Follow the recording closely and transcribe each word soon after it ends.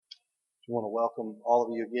I want to welcome all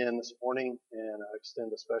of you again this morning and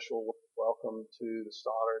extend a special welcome to the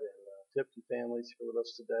Stoddard and Tipke families here with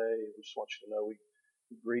us today. We just want you to know we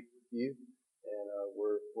greet you and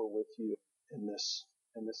we're with you in this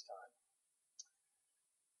time.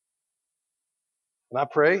 And I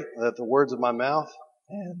pray that the words of my mouth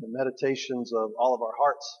and the meditations of all of our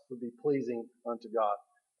hearts would be pleasing unto God,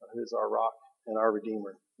 who is our rock and our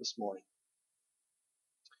Redeemer this morning.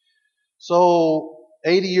 So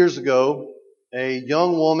 80 years ago, a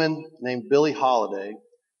young woman named Billie Holiday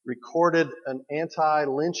recorded an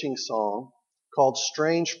anti-lynching song called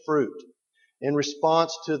Strange Fruit in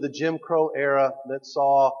response to the Jim Crow era that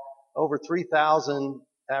saw over 3,000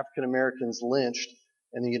 African Americans lynched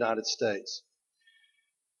in the United States.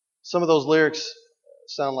 Some of those lyrics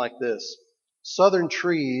sound like this. Southern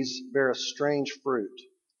trees bear a strange fruit,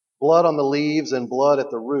 blood on the leaves and blood at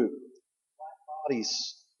the root.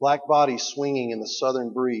 Black bodies swinging in the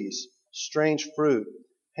southern breeze, strange fruit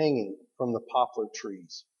hanging from the poplar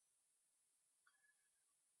trees.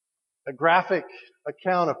 A graphic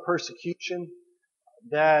account of persecution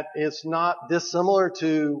that is not dissimilar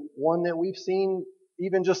to one that we've seen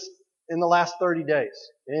even just in the last 30 days.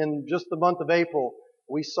 In just the month of April,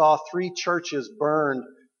 we saw 3 churches burned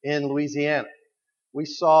in Louisiana. We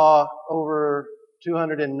saw over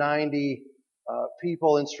 290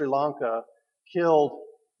 people in Sri Lanka killed,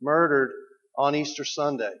 murdered on Easter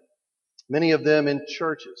Sunday. Many of them in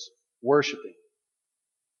churches, worshiping.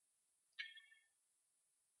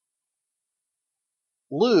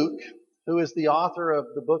 Luke, who is the author of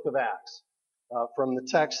the book of Acts, from the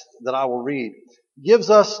text that I will read, gives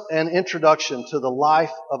us an introduction to the life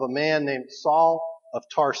of a man named Saul of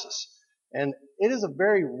Tarsus. And it is a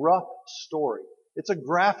very rough story. It's a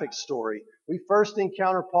graphic story. We first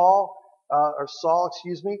encounter Saul,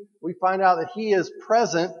 we find out that he is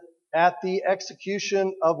present at the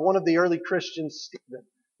execution of one of the early Christians, Stephen,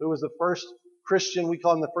 who was the first Christian, we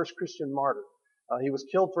call him the first Christian martyr. He was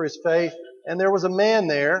killed for his faith, and there was a man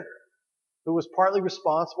there who was partly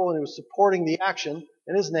responsible and who was supporting the action,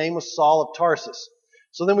 and his name was Saul of Tarsus.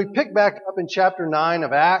 So then we pick back up in chapter 9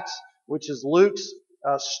 of Acts, which is Luke's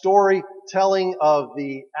story telling of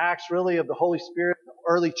the acts really of the Holy Spirit, the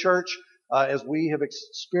early church, as we have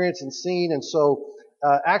experienced and seen. And so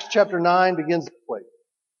Acts chapter 9 begins this way.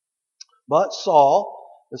 But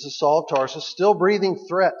Saul, this is Saul of Tarsus, still breathing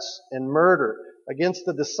threats and murder against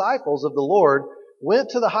the disciples of the Lord,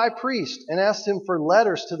 went to the high priest and asked him for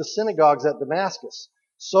letters to the synagogues at Damascus,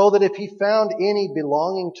 so that if he found any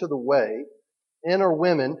belonging to the way, men or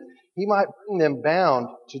women, he might bring them bound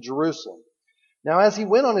to Jerusalem. Now as he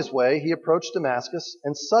went on his way, he approached Damascus,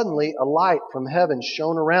 and suddenly a light from heaven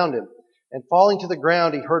shone around him. And falling to the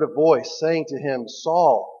ground, he heard a voice saying to him,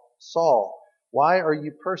 Saul, Saul, why are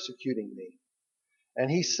you persecuting me? And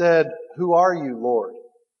he said, Who are you, Lord?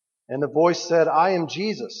 And the voice said, I am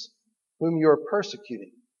Jesus, whom you are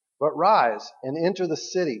persecuting. But rise and enter the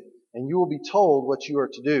city, and you will be told what you are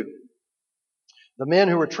to do. The men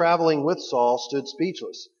who were traveling with Saul stood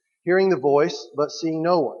speechless, hearing the voice, but seeing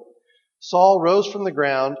no one. Saul rose from the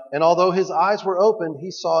ground, and although his eyes were opened,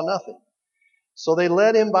 he saw nothing. So they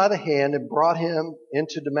led him by the hand and brought him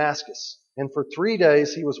into Damascus. And for 3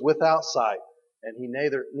 days he was without sight, and he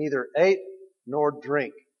neither ate nor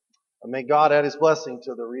drank. And may God add his blessing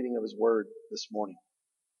to the reading of his word this morning.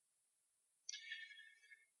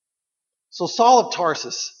 So Saul of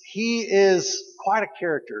Tarsus, he is quite a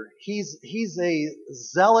character. He's a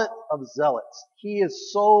zealot of zealots. He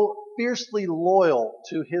is so fiercely loyal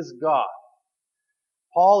to his God.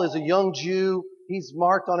 Paul is a young Jew. He's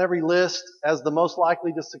marked on every list as the most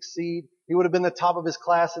likely to succeed. He would have been the top of his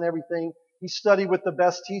class and everything. He studied with the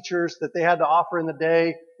best teachers that they had to offer in the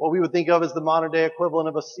day, what we would think of as the modern day equivalent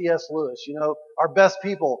of a C.S. Lewis. Our best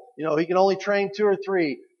people. He can only train 2 or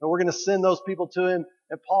 3, and we're going to send those people to him.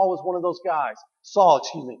 And Paul was one of those guys. Saul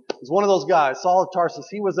was one of those guys. Saul of Tarsus.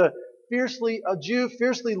 He was a Jew,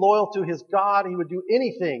 fiercely loyal to his God. He would do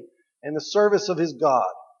anything in the service of his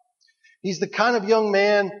God. He's the kind of young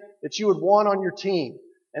man that you would want on your team.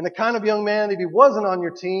 And the kind of young man, if he wasn't on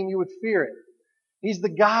your team, you would fear him. He's the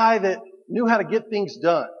guy that knew how to get things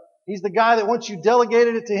done. He's the guy that once you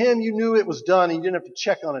delegated it to him, you knew it was done and you didn't have to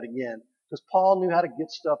check on it again. Because Paul knew how to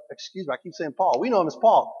get stuff, I keep saying Paul. We know him as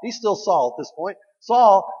Paul. He's still Saul at this point.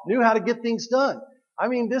 Saul knew how to get things done.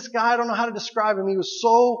 This guy, I don't know how to describe him. He was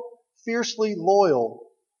so fiercely loyal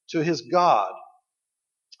to his God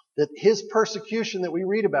that his persecution that we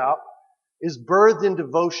read about is birthed in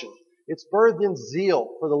devotion. It's birthed in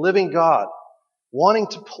zeal for the living God, wanting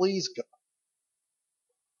to please God.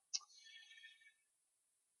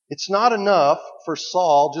 It's not enough for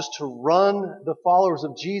Saul just to run the followers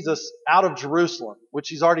of Jesus out of Jerusalem, which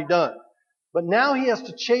he's already done. But now he has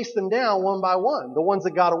to chase them down one by one, the ones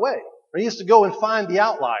that got away. Or he has to go and find the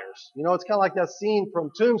outliers. You know, it's kind of like that scene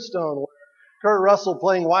from Tombstone where Kurt Russell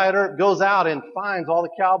playing Wyatt Earp goes out and finds all the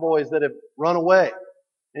cowboys that have run away.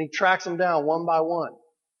 And he tracks them down one by one,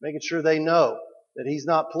 making sure they know that he's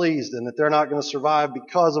not pleased and that they're not going to survive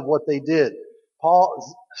because of what they did. I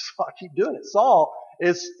keep doing it. Saul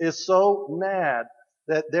is so mad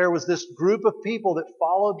that there was this group of people that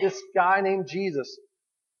followed this guy named Jesus,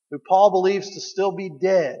 who Paul believes to still be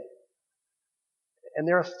dead. And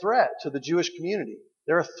they're a threat to the Jewish community.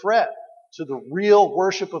 They're a threat to the real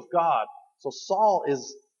worship of God. So Saul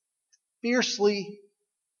is fiercely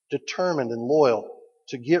determined and loyal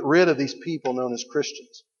to get rid of these people known as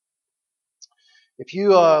Christians. If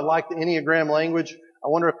you like the Enneagram language, I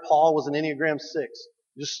wonder if Paul was an Enneagram 6.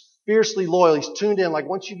 Just fiercely loyal. He's tuned in. Like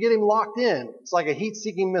once you get him locked in, it's like a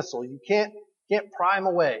heat-seeking missile. You can't pry him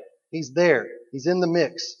away. He's there. He's in the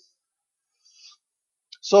mix.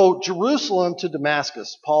 So Jerusalem to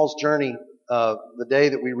Damascus, Paul's journey, the day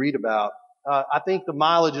that we read about, I think the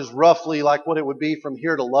mileage is roughly like what it would be from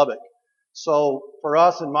here to Lubbock. So for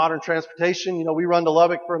us in modern transportation, you know, we run to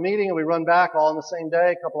Lubbock for a meeting and we run back all in the same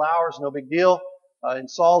day, a couple hours, no big deal. In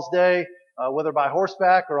Saul's day, whether by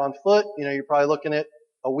horseback or on foot, you know, you're probably looking at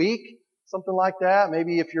a week, something like that.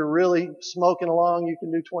 Maybe if you're really smoking along, you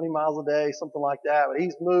can do 20 miles a day, something like that. But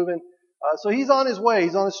he's moving. So he's on his way.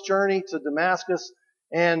 He's on his journey to Damascus.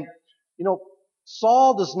 And, you know,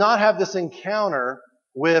 Saul does not have this encounter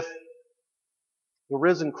with the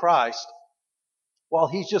risen Christ while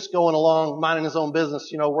he's just going along, minding his own business,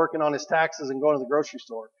 you know, working on his taxes and going to the grocery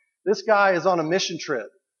store. This guy is on a mission trip.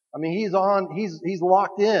 I mean, he's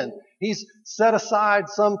locked in. He's set aside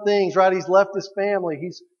some things, right? He's left his family.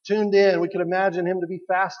 He's tuned in. We could imagine him to be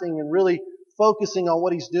fasting and really focusing on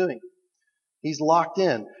what he's doing. He's locked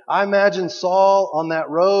in. I imagine Saul on that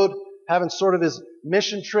road having sort of his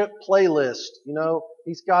mission trip playlist. You know,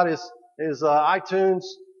 he's got his iTunes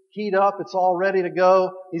keyed up. It's all ready to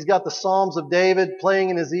go. He's got the Psalms of David playing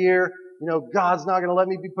in his ear. You know, God's not going to let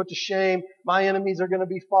me be put to shame. My enemies are going to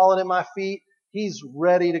be falling at my feet. He's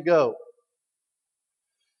ready to go.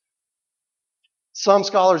 Some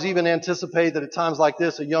scholars even anticipate that at times like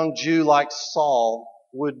this, a young Jew like Saul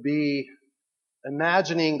would be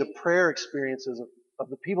imagining the prayer experiences of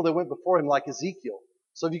the people that went before him, like Ezekiel.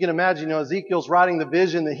 So if you can imagine, you know, Ezekiel's writing the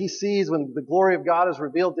vision that he sees when the glory of God is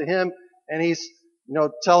revealed to him, and he's, you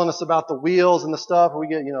know, telling us about the wheels and the stuff. We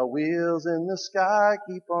get, you know, wheels in the sky,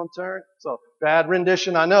 keep on turning. So bad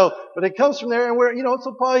rendition, I know, but it comes from there, and we're, you know,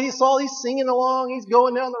 so Paul, he's singing along, he's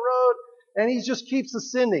going down the road, and he just keeps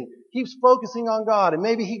ascending, keeps focusing on God, and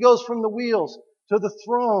maybe he goes from the wheels to the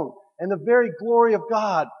throne and the very glory of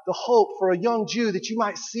God, the hope for a young Jew that you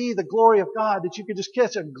might see the glory of God, that you could just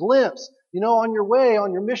catch a glimpse, you know, on your way,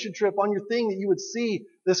 on your mission trip, on your thing, that you would see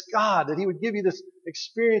this God, that he would give you this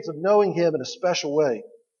experience of knowing him in a special way.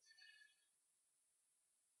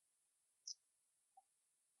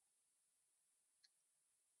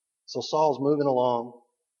 So Saul's moving along,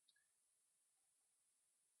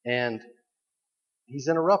 and he's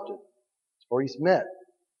interrupted, or he's met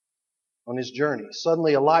on his journey.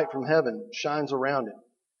 Suddenly a light from heaven shines around him,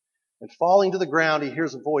 and falling to the ground, he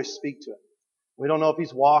hears a voice speak to him. We don't know if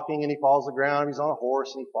he's walking and he falls to the ground, if he's on a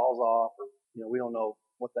horse and he falls off, or, you know, we don't know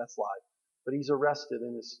what that's like. But he's arrested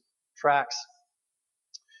in his tracks.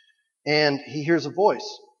 And he hears a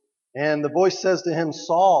voice. And the voice says to him,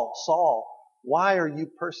 Saul, Saul, why are you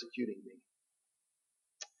persecuting me?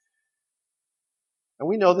 And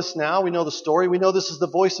we know this now. We know the story. We know this is the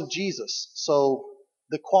voice of Jesus. So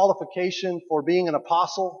the qualification for being an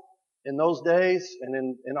apostle in those days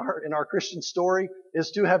and in our Christian story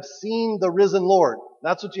is to have seen the risen Lord.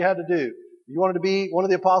 That's what you had to do. If you wanted to be one of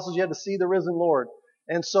the apostles, you had to see the risen Lord.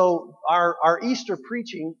 And so our Easter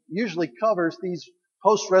preaching usually covers these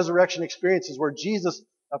post-resurrection experiences where Jesus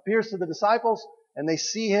appears to the disciples and they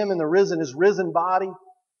see him in his risen body,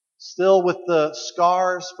 still with the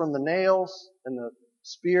scars from the nails and the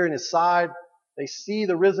spear in his side. They see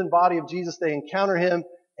the risen body of Jesus. They encounter him,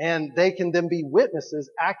 and they can then be witnesses,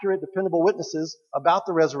 accurate, dependable witnesses about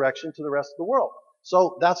the resurrection to the rest of the world.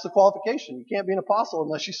 So that's the qualification. You can't be an apostle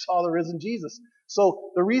unless you saw the risen Jesus.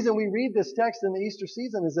 So the reason we read this text in the Easter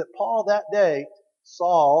season is that Saul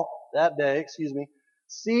that day,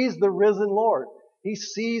 sees the risen Lord. He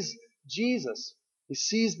sees Jesus. He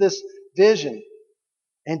sees this vision.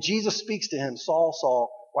 And Jesus speaks to him, Saul, Saul,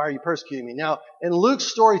 why are you persecuting me? Now, in Luke's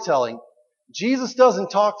storytelling, Jesus doesn't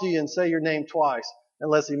talk to you and say your name twice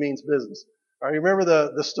unless he means business. All right, you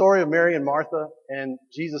remember the story of Mary and Martha? And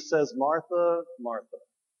Jesus says, Martha, Martha.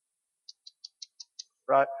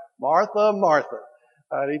 Right? Martha, Martha.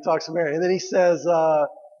 He talks to Mary. And then he says,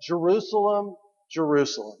 Jerusalem,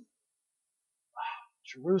 Jerusalem.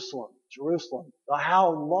 Jerusalem, Jerusalem.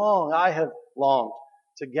 How long I have longed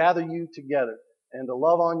to gather you together and to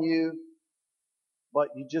love on you, but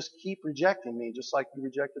you just keep rejecting me, just like you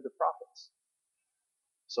rejected the prophets.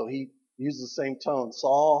 So he uses the same tone.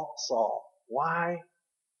 Saul, Saul, why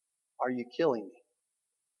are you killing me?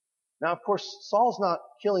 Now, of course, Saul's not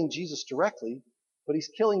killing Jesus directly, but he's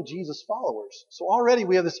killing Jesus' followers. So already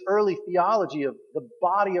we have this early theology of the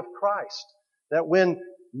body of Christ, that when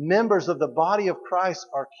members of the body of Christ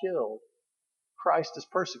are killed, Christ is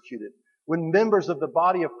persecuted. When members of the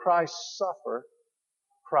body of Christ suffer,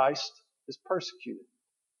 Christ is persecuted.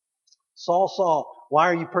 Saul, Saul, why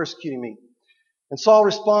are you persecuting me? And Saul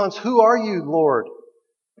responds, who are you, Lord?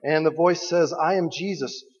 And the voice says, I am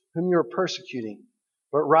Jesus, whom you are persecuting.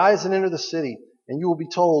 But rise and enter the city, and you will be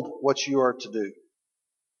told what you are to do.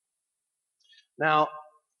 Now,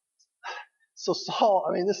 so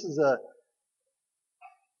Saul, this is a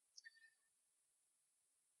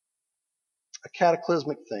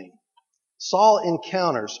cataclysmic thing. Saul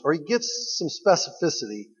encounters, or he gets some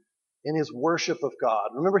specificity in his worship of God.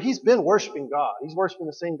 Remember, he's been worshiping God. He's worshiping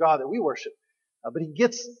the same God that we worship. But he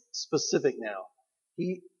gets specific now.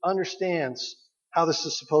 He understands how this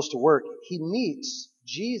is supposed to work. He meets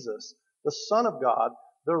Jesus, the Son of God,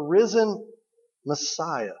 the risen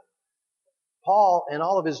Messiah. Paul and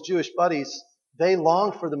all of his Jewish buddies, they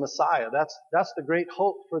longed for the Messiah. That's the great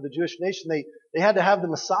hope for the Jewish nation. They had to have the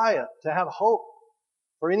Messiah to have hope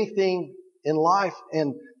for anything in life,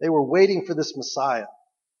 and they were waiting for this Messiah.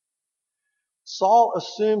 Saul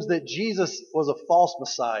assumes that Jesus was a false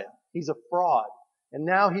Messiah. He's a fraud. And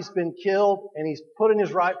now he's been killed and he's put in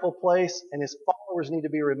his rightful place, and his followers need to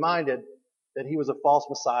be reminded that he was a false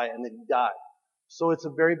Messiah and that he died. So it's a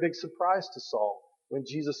very big surprise to Saul when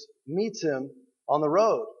Jesus meets him on the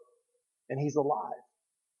road and he's alive.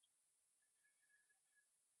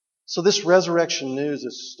 So this resurrection news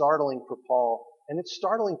is startling for Paul, and it's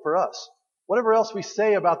startling for us. Whatever else we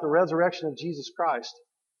say about the resurrection of Jesus Christ,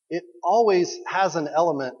 it always has an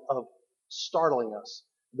element of startling us.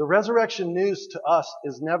 The resurrection news to us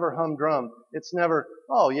is never humdrum. It's never,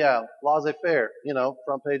 oh yeah, laissez-faire,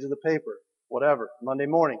 front page of the paper, whatever, Monday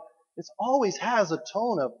morning. It always has a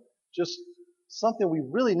tone of just something we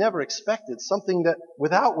really never expected, something that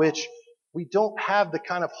without which we don't have the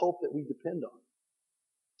kind of hope that we depend on.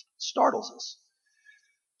 It startles us.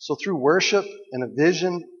 So through worship and a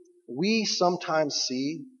vision, we sometimes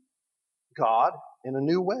see God in a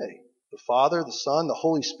new way. The Father, the Son, the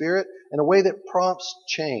Holy Spirit, in a way that prompts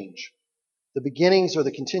change. The beginnings or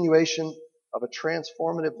the continuation of a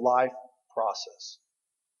transformative life process.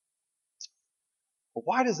 But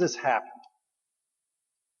why does this happen?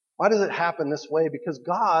 Why does it happen this way? Because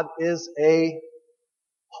God is a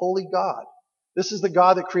holy God. This is the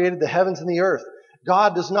God that created the heavens and the earth.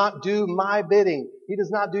 God does not do my bidding. He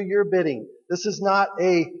does not do your bidding. This is not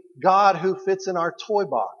a God who fits in our toy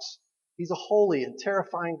box. He's a holy and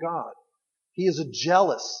terrifying God. He is a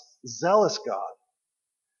jealous, zealous God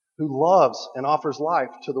who loves and offers life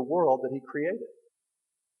to the world that He created.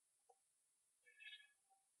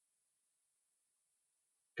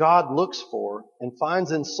 God looks for and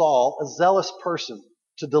finds in Saul a zealous person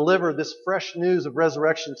to deliver this fresh news of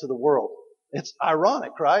resurrection to the world. It's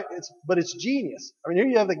ironic, right? But it's genius. Here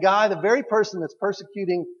you have the guy, the very person that's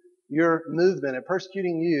persecuting your movement and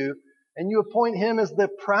persecuting you, and you appoint him as the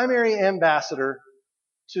primary ambassador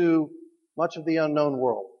to much of the unknown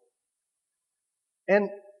world. And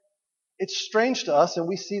it's strange to us, and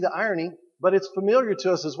we see the irony, but it's familiar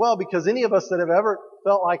to us as well, because any of us that have ever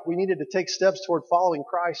felt like we needed to take steps toward following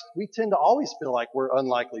Christ, we tend to always feel like we're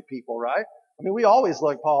unlikely people, right? We always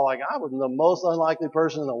look, Paul, like I was the most unlikely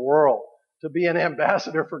person in the world to be an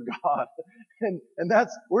ambassador for God. And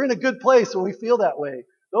we're in a good place when we feel that way.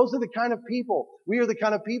 Those are the kind of people, we are the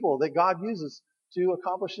kind of people that God uses to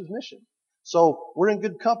accomplish His mission. So we're in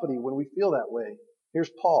good company when we feel that way. Here's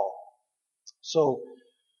Paul. So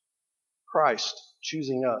Christ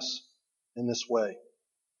choosing us in this way.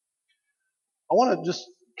 I want to just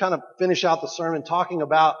kind of finish out the sermon talking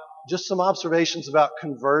about just some observations about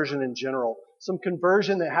conversion in general. Some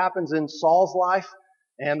conversion that happens in Saul's life,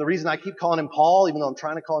 and the reason I keep calling him Paul, even though I'm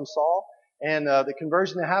trying to call him Saul, and the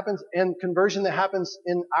conversion that happens, and conversion that happens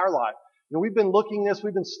in our life. We've been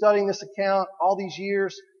we've been studying this account all these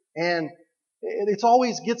years, and it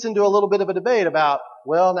always gets into a little bit of a debate about,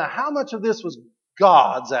 well, now how much of this was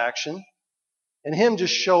God's action, and Him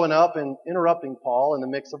just showing up and interrupting Paul in the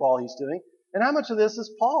mix of all he's doing? And how much of this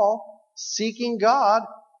is Paul seeking God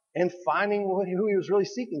and finding who he was really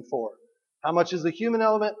seeking for? How much is the human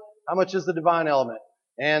element? How much is the divine element?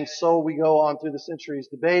 And so we go on through the centuries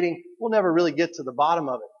debating. We'll never really get to the bottom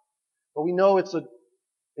of it. But we know it's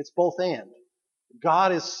both and.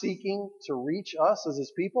 God is seeking to reach us as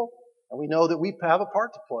his people, and we know that we have a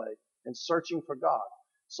part to play in searching for God.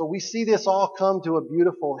 So we see this all come to a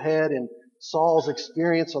beautiful head in Saul's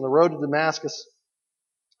experience on the road to Damascus.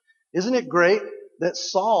 Isn't it great that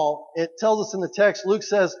Saul, it tells us in the text, Luke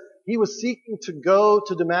says, he was seeking to go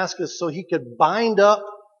to Damascus so he could bind up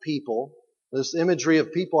people, this imagery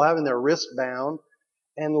of people having their wrists bound,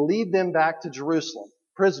 and lead them back to Jerusalem,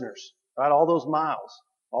 prisoners, right? All those miles,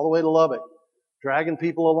 all the way to Lubbock, dragging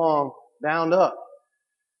people along, bound up.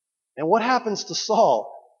 And what happens to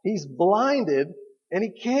Saul? He's blinded and he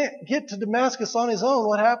can't get to Damascus on his own.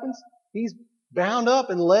 What happens? He's bound up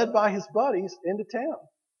and led by his buddies into town.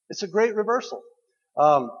 It's a great reversal.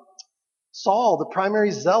 Saul, the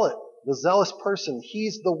primary zealot, the zealous person,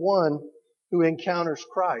 he's the one who encounters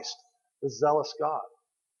Christ, the zealous God.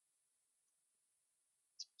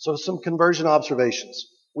 So some conversion observations.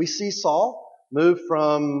 We see Saul move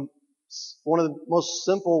from one of the most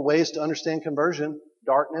simple ways to understand conversion,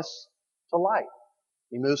 darkness to light.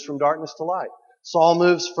 He moves from darkness to light. Saul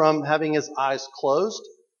moves from having his eyes closed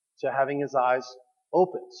to having his eyes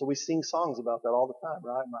open. So we sing songs about that all the time,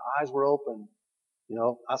 right? My eyes were open. You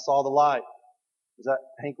know, I saw the light. Is that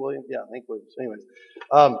Hank Williams? Yeah, Hank Williams.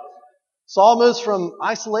 Anyways. Saul moves from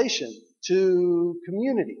isolation to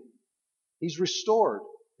community. He's restored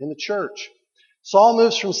in the church. Saul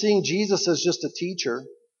moves from seeing Jesus as just a teacher,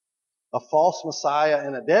 a false Messiah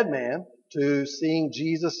and a dead man, to seeing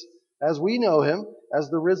Jesus as we know him, as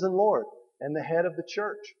the risen Lord and the head of the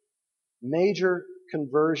church. Major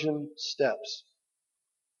conversion steps.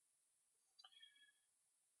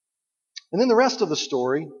 And then the rest of the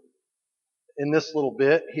story in this little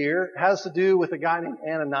bit here has to do with a guy named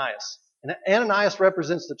Ananias. And Ananias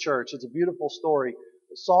represents the church. It's a beautiful story.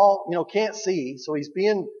 Saul, can't see, so he's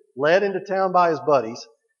being led into town by his buddies.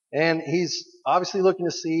 And he's obviously looking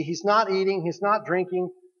to see. He's not eating. He's not drinking.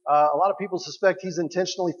 A lot of people suspect he's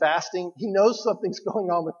intentionally fasting. He knows something's going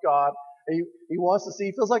on with God. He wants to see.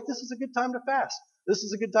 He feels like this is a good time to fast. This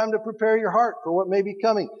is a good time to prepare your heart for what may be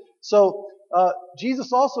coming. So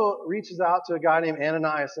Jesus also reaches out to a guy named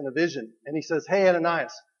Ananias in a vision. And he says, "Hey,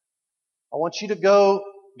 Ananias, I want you to go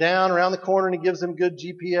down around the corner," and he gives him good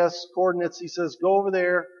GPS coordinates. He says, "Go over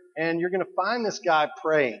there and you're going to find this guy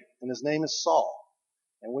praying. And his name is Saul.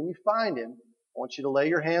 And when you find him, I want you to lay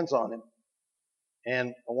your hands on him. And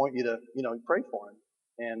I want you to, pray for him.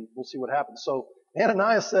 And we'll see what happens." So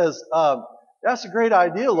Ananias says, "That's a great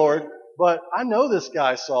idea, Lord. But I know this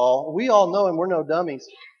guy, Saul. We all know him. We're no dummies.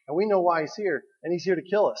 And we know why he's here. And he's here to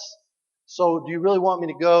kill us. So do you really want me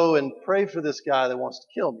to go and pray for this guy that wants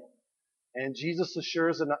to kill me?" And Jesus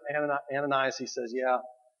assures Ananias, he says, "Yeah,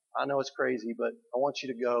 I know it's crazy, but I want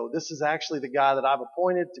you to go. This is actually the guy that I've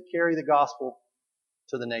appointed to carry the gospel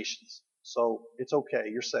to the nations. So it's okay.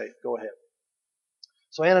 You're safe. Go ahead."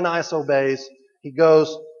 So Ananias obeys. He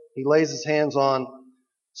goes. He lays his hands on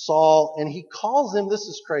Saul, and he calls him, this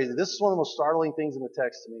is crazy. This is one of the most startling things in the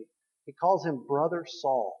text to me. He calls him Brother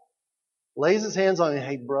Saul. Lays his hands on him,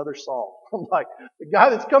 "Hey, Brother Saul." I'm like, the guy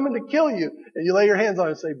that's coming to kill you, and you lay your hands on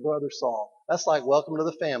him and say, "Brother Saul." That's like, welcome to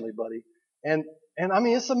the family, buddy. And I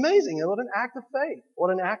mean, it's amazing. What an act of faith.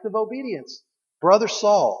 What an act of obedience. Brother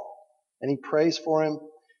Saul. And he prays for him,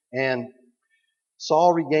 and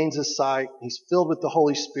Saul regains his sight. He's filled with the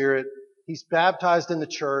Holy Spirit. He's baptized in the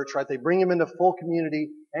church, right? They bring him into full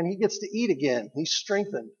community, and he gets to eat again. He's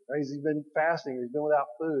strengthened, right? He's been fasting. He's been without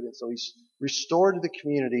food, and so he's restored to the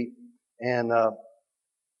community, and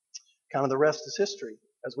kind of the rest is history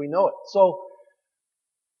as we know it. So,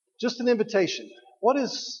 just an invitation. What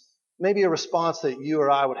is maybe a response that you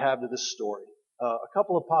or I would have to this story? A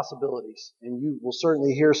couple of possibilities, and you will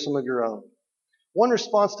certainly hear some of your own. One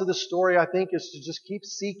response to this story, I think, is to just keep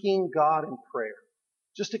seeking God in prayer.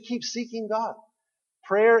 Just to keep seeking God.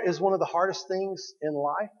 Prayer is one of the hardest things in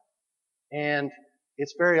life, and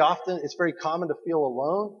it's very common to feel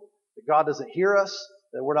alone, that God doesn't hear us,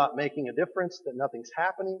 that we're not making a difference, that nothing's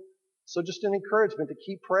happening. So just an encouragement to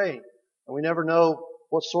keep praying. And we never know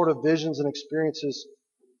what sort of visions and experiences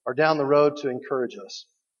are down the road to encourage us.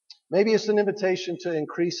 Maybe it's an invitation to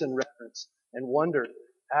increase in reverence and wonder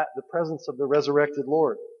at the presence of the resurrected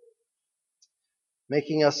Lord,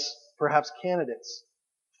 making us perhaps candidates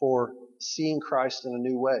for seeing Christ in a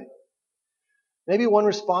new way. Maybe one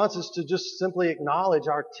response is to just simply acknowledge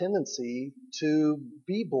our tendency to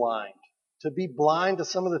be blind to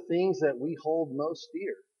some of the things that we hold most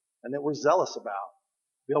dear. and that we're zealous about.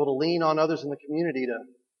 Be able to lean on others in the community to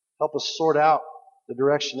help us sort out the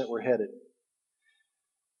direction that we're headed.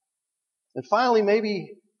 And finally,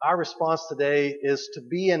 maybe our response today is to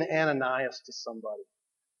be an Ananias to somebody.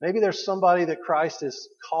 Maybe there's somebody that Christ is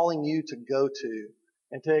calling you to go to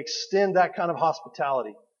and to extend that kind of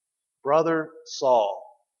hospitality. Brother Saul,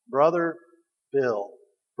 Brother Bill,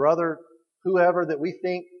 Brother whoever that we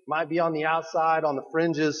think might be on the outside, on the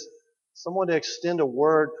fringes, someone to extend a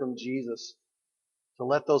word from Jesus to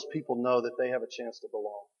let those people know that they have a chance to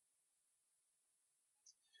belong.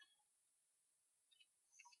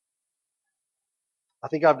 I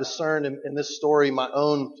think I've discerned in this story my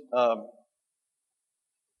own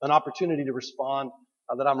an opportunity to respond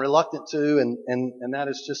that I'm reluctant to, and that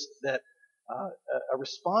is just that a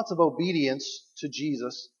response of obedience to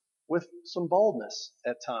Jesus with some boldness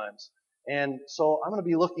at times. And so I'm going to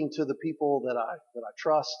be looking to the people that I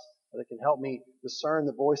trust that can help me discern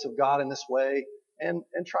the voice of God in this way, and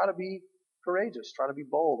try to be courageous, try to be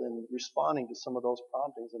bold in responding to some of those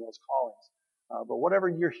promptings and those callings. But whatever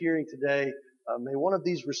you're hearing today, may one of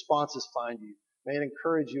these responses find you. May it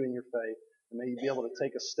encourage you in your faith. And may you be able to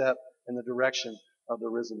take a step in the direction of the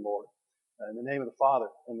risen Lord. In the name of the Father,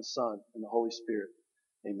 and the Son, and the Holy Spirit.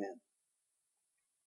 Amen.